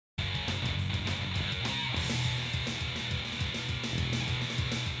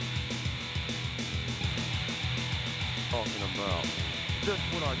talking about. Just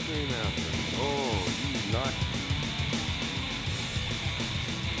what I came after. Oh, you nut.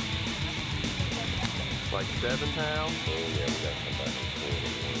 Like 7 pounds? Oh yeah, we got some back and forth.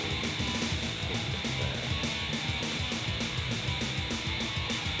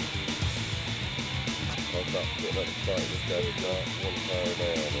 I'm about to get another fight. This guy is not one fire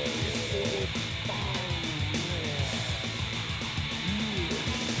down right here.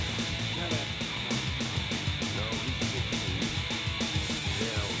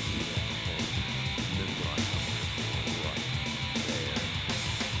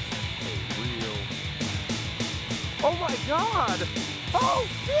 Oh my God! Oh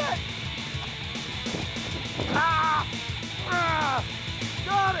shit! Ah! Ah!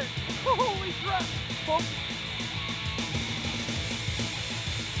 Got it! Holy crap! Oh.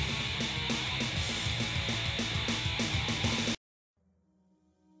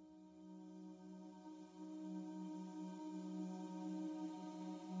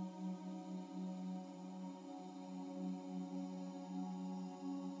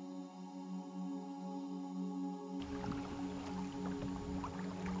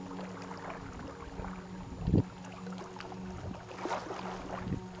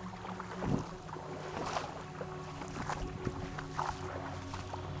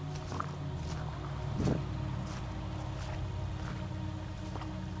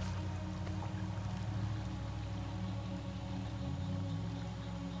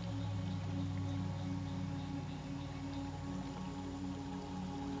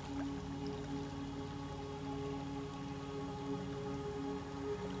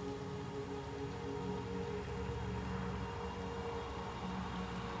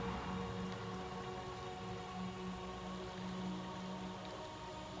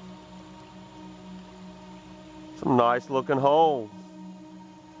 Some nice looking holes.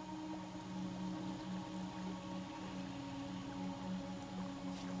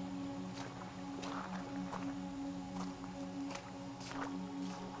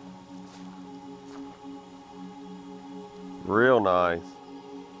 Real nice.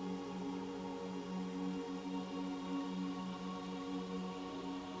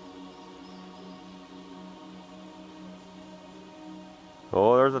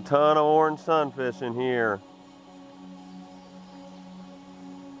 Oh, there's a ton of orange sunfish in here.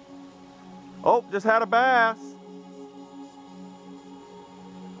 Oh, just had a bass.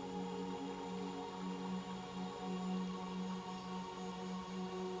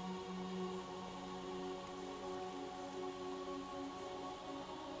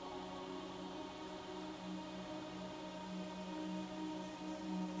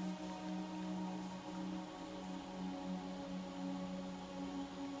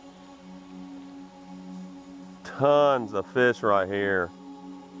 Tons of fish right here.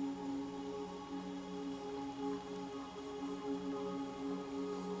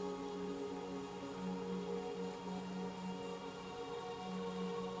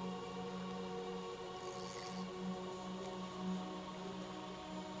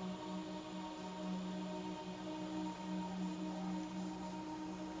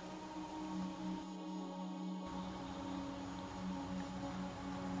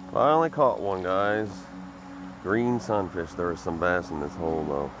 Finally caught one, guys. Green sunfish. There are some bass in this hole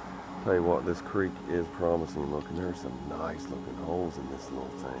though. Tell you what, this creek is promising looking. There's some nice looking holes in this little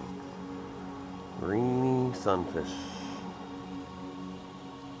thing. Greeny sunfish.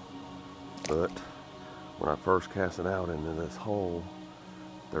 But when I first cast it out into this hole,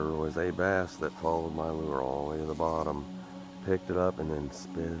 there was a bass that followed my lure all the way to the bottom, picked it up and then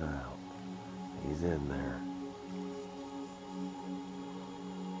spit it out. He's in there.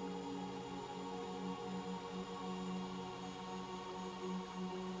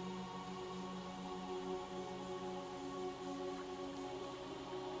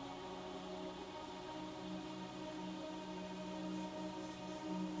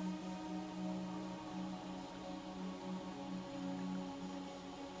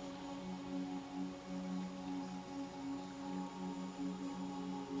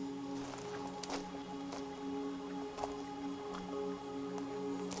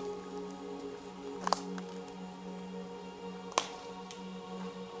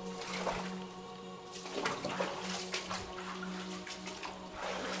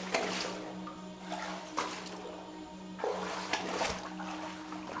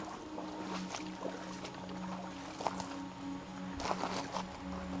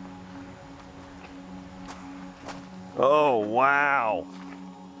 Oh, wow.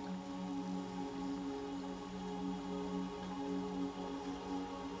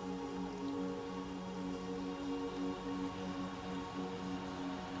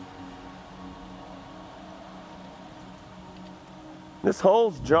 This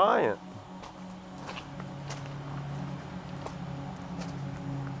hole's giant.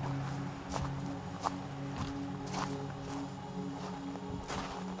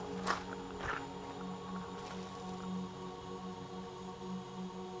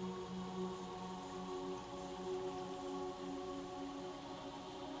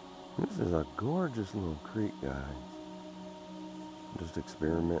 This is a gorgeous little creek, guys. Just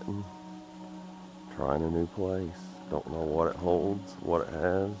experimenting, trying a new place. Don't know what it holds, what it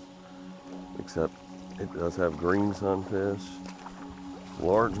has, except it does have green sunfish,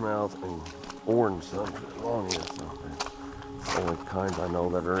 largemouth, and orange sunfish, longear sunfish. It's the only kinds I know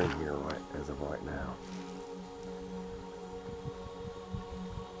that are in here as of right now.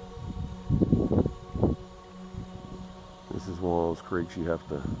 This is one of those creeks you have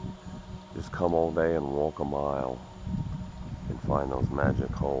to just come all day and walk a mile and find those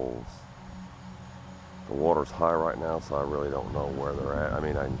magic holes. The water's high right now, so I really don't know where they're at. I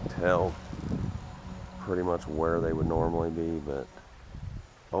mean, I can tell pretty much where they would normally be, but...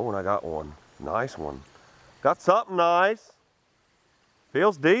 Oh, and I got one. Nice one. Got something nice.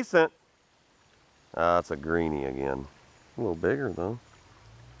 Feels decent. Ah, it's a greenie again. A little bigger, though.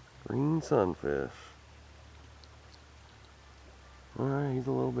 Green sunfish. Alright, he's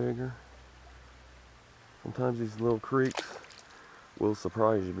a little bigger. Sometimes these little creeks will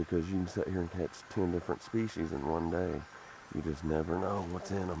surprise you because you can sit here and catch 10 different species in one day. You just never know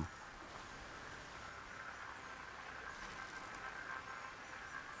what's in them.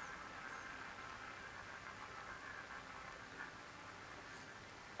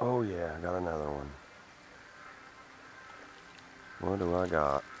 Oh yeah, I got another one. What do I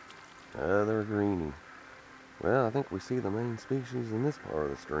got? Another greenie. Well, I think we see the main species in this part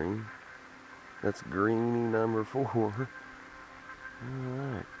of the stream. That's greenie number 4.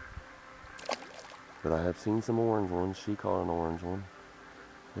 Alright. But I have seen some orange ones. She caught an orange one.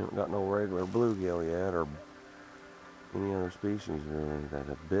 Haven't got no regular bluegill yet, or any other species really that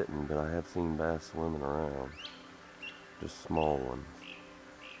have bitten, but I have seen bass swimming around. Just small ones.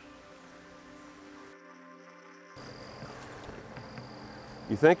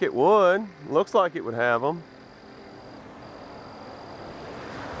 You think it would? Looks like it would have them.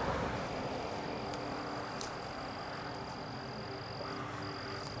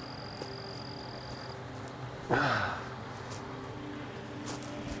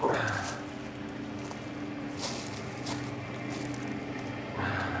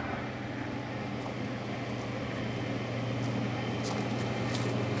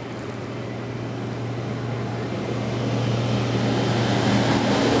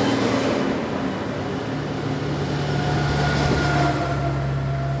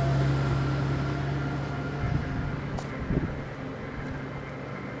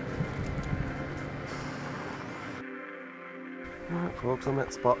 Alright folks, I'm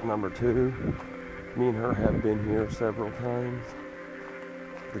at spot number 2. Me and her have been here several times.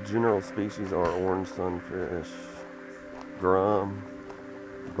 The general species are orange sunfish, drum,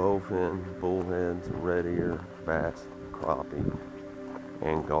 bowfin, bullheads, red ear, bass, crappie,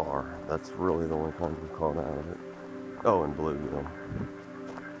 and gar. That's really the only kind we've caught out of it. Oh, and bluegill,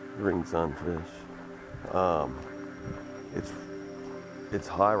 green sunfish. It's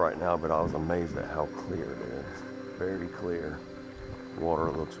high right now, but I was amazed at how clear it is. Very clear.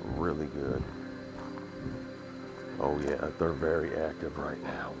 Water looks really good. Oh yeah, they're very active right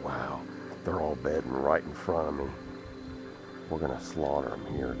now. Wow, they're all bedding right in front of me. We're gonna slaughter them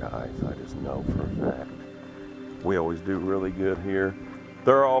here, guys. I just know for a fact. We always do really good here.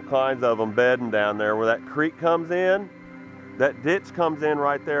 There are all kinds of them bedding down there where that creek comes in. That ditch comes in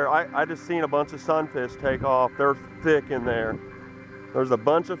right there. I just seen a bunch of sunfish take off. They're thick in there. There's a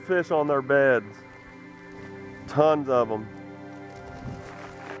bunch of fish on their beds. Tons of them.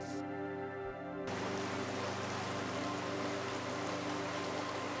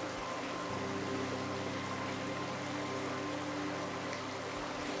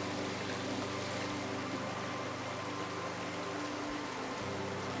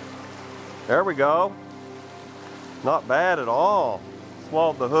 There we go. Not bad at all.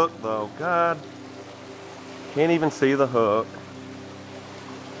 Swallowed the hook though. God. Can't even see the hook.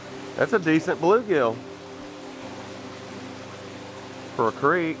 That's a decent bluegill for a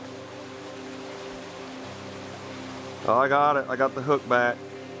creek. Oh, I got it. I got the hook back.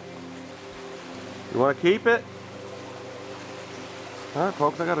 You want to keep it? All right,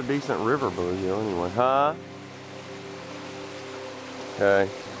 folks, I got a decent river bluegill anyway. Huh?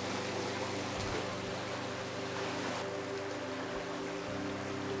 Okay.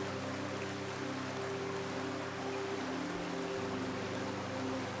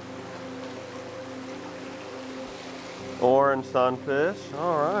 Orange sunfish.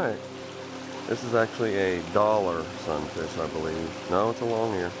 All right. This is actually a dollar sunfish, I believe. No, it's a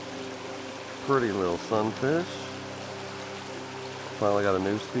long-ear. Pretty little sunfish. Finally got a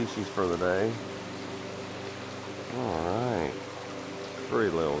new species for the day. All right. Pretty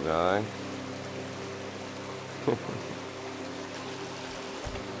little guy.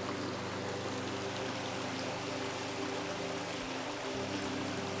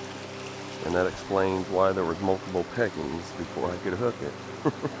 And that explains why there was multiple peggings before I could hook it.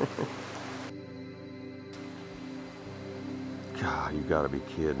 God, you gotta be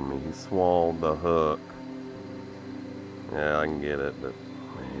kidding me. He swallowed the hook. Yeah, I can get it, but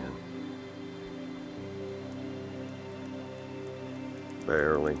man.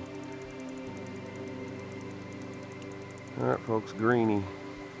 Barely. Alright folks, green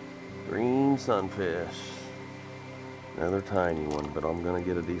sunfish. Another tiny one, but I'm gonna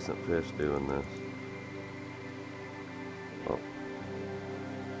get a decent fish doing this. Oh.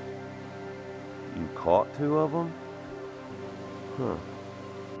 You caught 2 of them? Huh.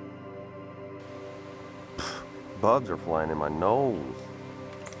 Pfft, bugs are flying in my nose.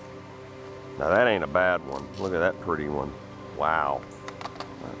 Now that ain't a bad one. Look at that pretty one. Wow.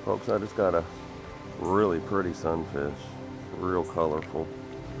 Alright folks, I just got a really pretty sunfish. Real colorful.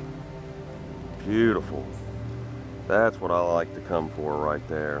 Beautiful. That's what I like to come for right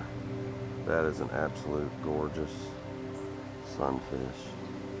there. That is an absolute gorgeous sunfish.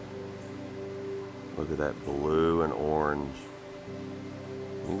 Look at that blue and orange.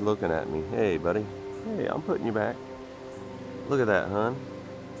 He's looking at me. Hey, buddy. Hey, I'm putting you back. Look at that, hon.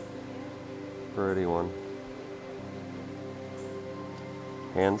 Pretty one.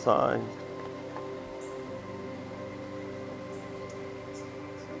 Hand-sized.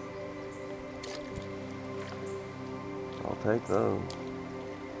 I'll take those.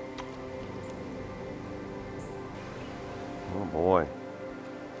 Oh boy.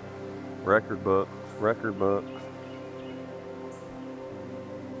 Record books, record books.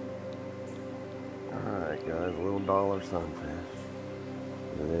 Alright guys, a little dollar sunfish.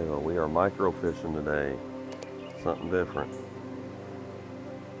 Yeah, we are microfishing today. Something different.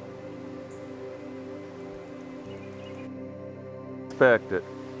 Expect it.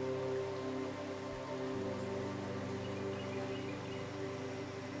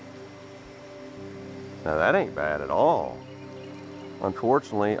 Now that ain't bad at all.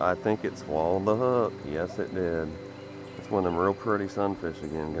 Unfortunately, I think it swallowed the hook. Yes, it did. It's one of them real pretty sunfish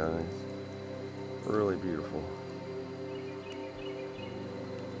again, guys. Really beautiful.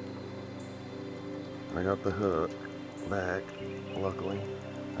 I got the hook back, luckily.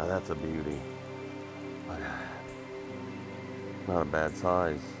 Now that's a beauty. Not a bad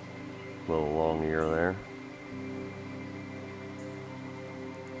size. Little long ear there.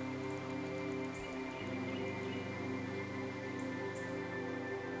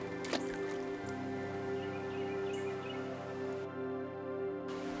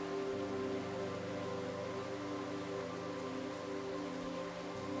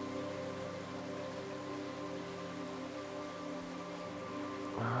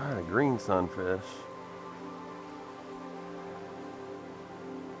 Alright, a green sunfish.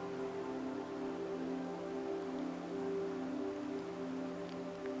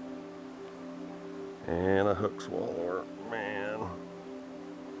 And a hook swallower, man.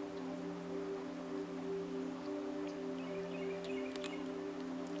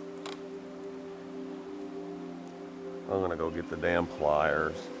 I'm gonna go get the damn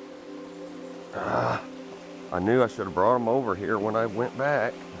pliers. I knew I should have brought them over here when I went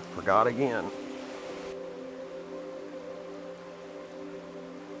back. Forgot again.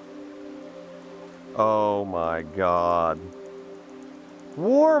 Oh my God.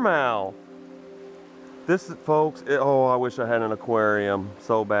 Warmouth. This is, folks, oh, I wish I had an aquarium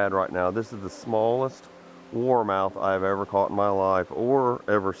so bad right now. This is the smallest warmouth I've ever caught in my life or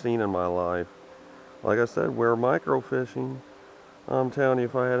ever seen in my life. Like I said, we're microfishing. I'm telling you,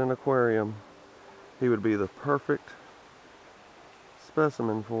 if I had an aquarium, he would be the perfect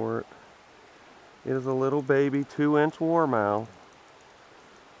specimen for it. It is a little baby 2-inch warmouth.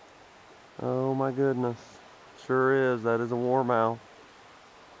 Oh my goodness. Sure is. That is a warmouth.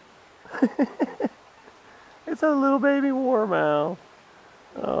 It's a little baby warmouth.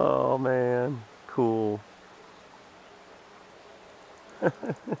 Oh man, cool.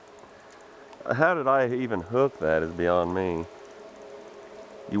 How did I even hook that is beyond me.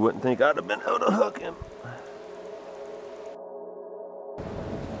 You wouldn't think I'd have been able to hook him.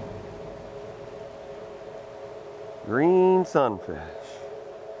 Green sunfish.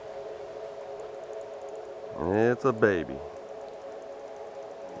 It's a baby.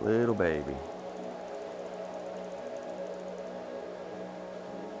 Little baby.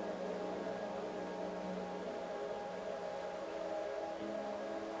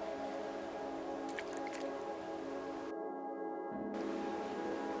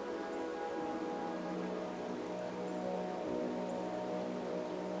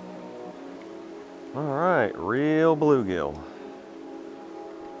 All right, real bluegill.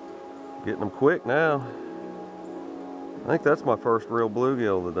 Getting them quick now. I think that's my first real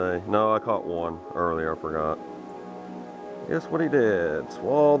bluegill today. No, I caught one earlier, I forgot. Guess what he did?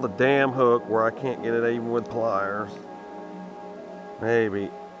 Swallowed the damn hook where I can't get it even with pliers. Maybe.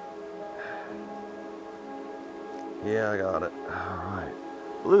 Yeah, I got it. All right.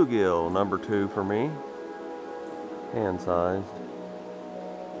 Bluegill number 2 for me. Hand-sized.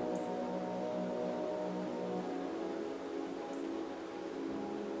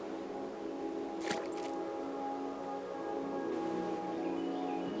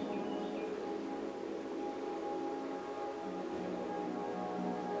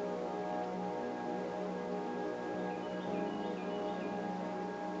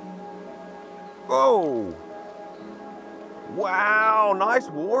 Whoa! Wow, nice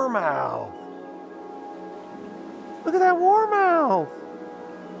warmouth. Look at that warmouth.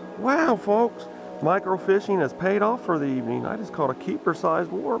 Wow, folks. Microfishing has paid off for the evening. I just caught a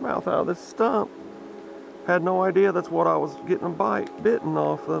keeper-sized warmouth out of this stump. Had no idea that's what I was getting bitten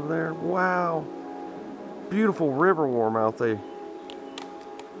off of there. Wow. Beautiful river warmouth.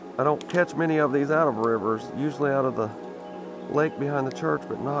 I don't catch many of these out of rivers. Usually out of the lake behind the church,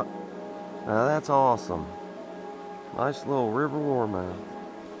 but not. Now that's awesome. Nice little river warmouth.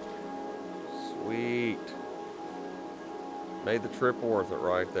 Sweet. Made the trip worth it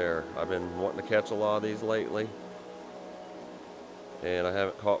right there. I've been wanting to catch a lot of these lately, and I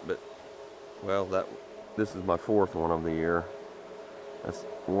haven't caught but, well, this is my 4th one of the year. That's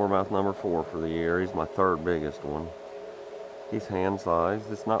warmouth number 4 for the year. He's my 3rd biggest one. He's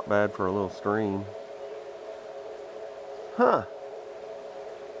hand-sized. It's not bad for a little stream. Huh.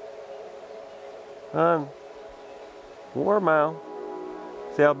 Warmouth.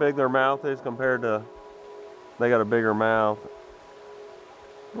 See how big their mouth is compared to, they got a bigger mouth.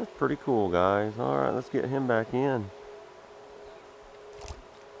 That's pretty cool, guys. All right, let's get him back in.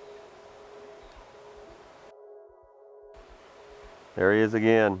 There he is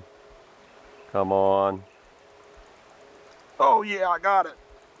again. Come on. Oh yeah, I got it.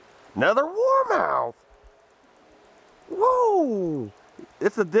 Another warmouth. Whoa!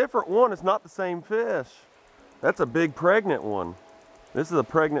 It's a different one. It's not the same fish. That's a big pregnant one. This is a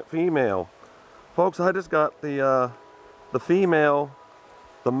pregnant female. Folks, I just got the female,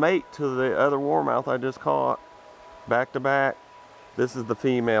 the mate to the other warmouth I just caught, back to back. This is the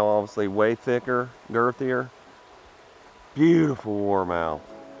female, obviously way thicker, girthier. Beautiful warmouth.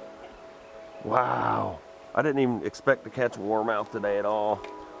 Wow. I didn't even expect to catch a warmouth today at all.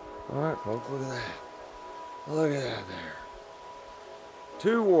 All right, folks, look at that. Look at that there.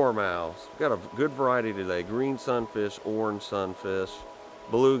 2 warmouths. Got a good variety today. Green sunfish, orange sunfish,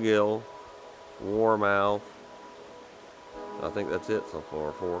 bluegill, warmouth. I think that's it so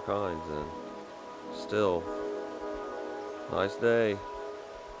far, 4 kinds, and still, nice day.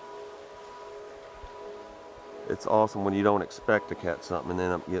 It's awesome when you don't expect to catch something and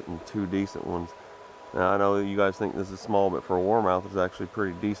end up getting 2 decent ones. Now I know you guys think this is small, but for a warmouth it's actually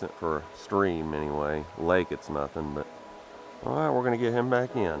pretty decent for a stream anyway. Lake it's nothing, but all right, we're gonna get him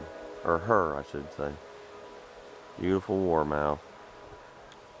back in, or her I should say. Beautiful warmouth.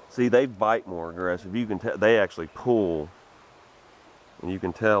 See, they bite more aggressive. You can tell they actually pull, and you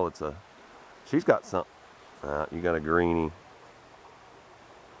can tell it's a. She's got something. You got a greenie.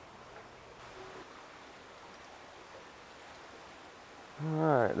 All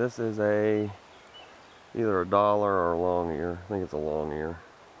right, this is either a dollar or a long ear. I think it's a long ear.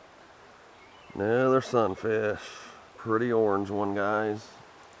 Another sunfish. Pretty orange one, guys.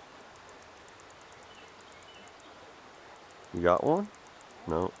 You got one?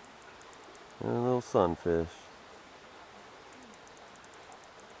 No. And a little sunfish.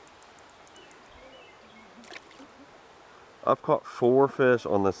 I've caught 4 fish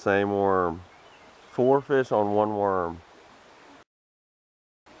on the same worm. 4 fish on one worm.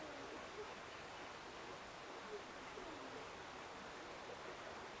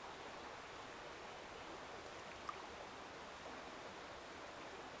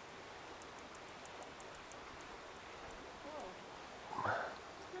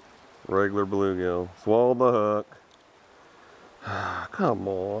 Regular bluegill. Swallowed the hook. Come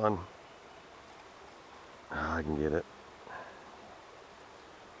on. I can get it.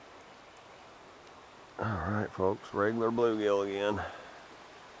 Alright folks, regular bluegill again.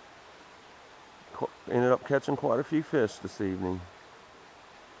 Ended up catching quite a few fish this evening.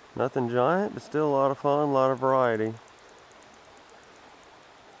 Nothing giant, but still a lot of fun, a lot of variety.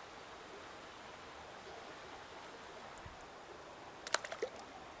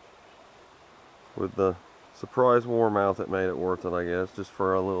 With the surprise warmouth, it made it worth it, I guess, just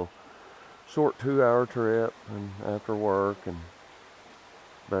for a little short 2-hour trip and after work, and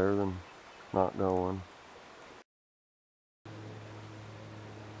better than not going.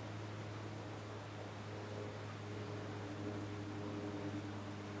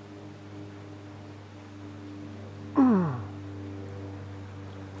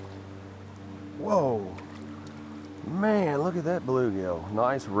 Whoa, man, look at that bluegill.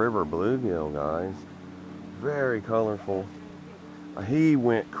 Nice river bluegill, guys. Very colorful. He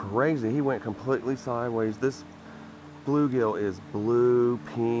went crazy. He went completely sideways. This bluegill is blue,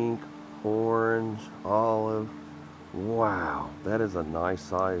 pink, orange, olive. Wow, that is a nice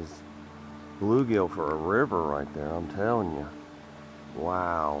size bluegill for a river right there, I'm telling you.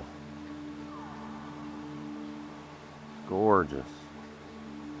 Wow. Gorgeous.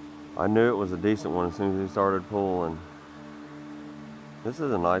 I knew it was a decent one as soon as he started pulling. This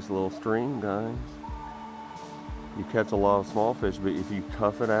is a nice little stream, guys. You catch a lot of small fish, but if you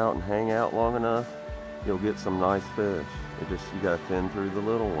tough it out and hang out long enough, you'll get some nice fish. You gotta thin through the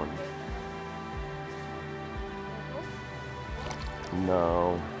little ones.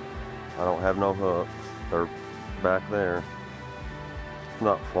 No, I don't have no hooks. They're back there.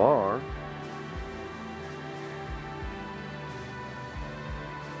 Not far.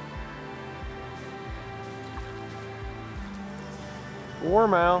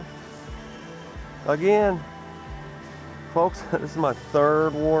 Warmouth. Again. Folks, this is my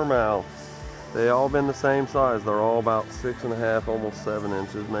third warmouth. They all been the same size. They're all about 6.5, almost 7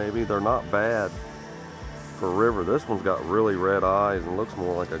 inches maybe. They're not bad for river. This one's got really red eyes and looks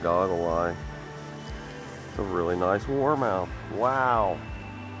more like a goggle eye. It's a really nice warmouth. Wow.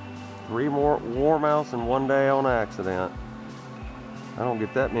 3 more warmouths in one day on accident. I don't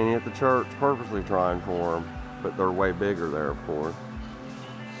get that many at the church purposely trying for them, but they're way bigger there, of course.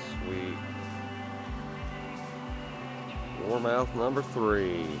 Sweet. Warmouth number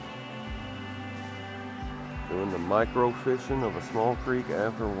 3. Doing the micro fishing of a small creek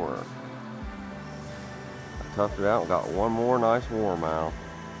after work. I toughed it out and got one more nice warmouth.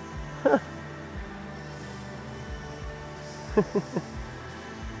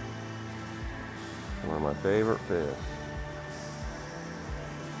 One of my favorite fish.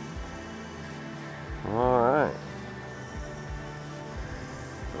 Alright.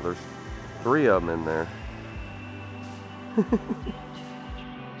 So there's 3 of them in there.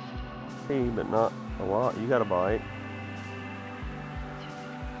 But not a lot. You got a bite.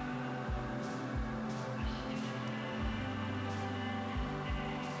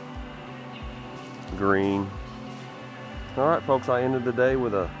 Green. Alright folks, I ended the day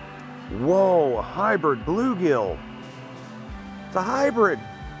with a hybrid bluegill. It's a hybrid.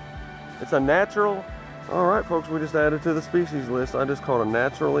 It's a natural. Alright folks, we just added to the species list. I just caught a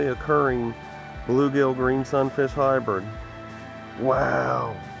naturally occurring bluegill green sunfish hybrid.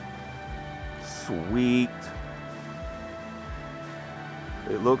 Wow. Sweet.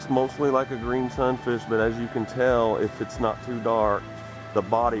 It looks mostly like a green sunfish, but as you can tell, if it's not too dark, the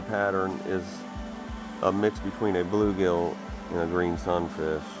body pattern is a mix between a bluegill and a green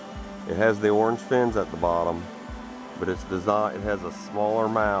sunfish. It has the orange fins at the bottom, but it's designed, it has a smaller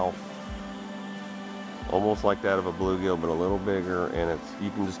mouth, almost like that of a bluegill, but a little bigger, and you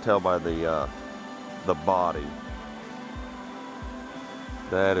can just tell by the body.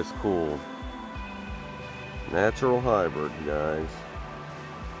 That is cool. Natural hybrid, guys.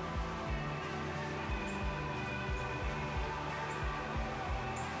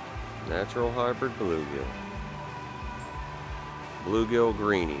 Natural hybrid bluegill. Bluegill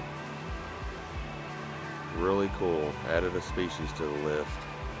greenie. Really cool. Added a species to the list.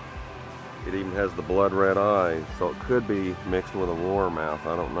 It even has the blood red eyes, so it could be mixed with a warmouth.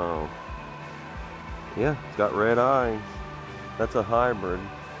 I don't know. Yeah, it's got red eyes. That's a hybrid.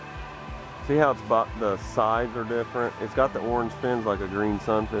 See how the sides are different? It's got the orange fins like a green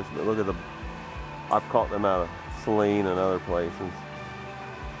sunfish, but look at I've caught them out of Saline and other places.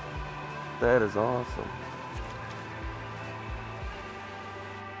 That is awesome.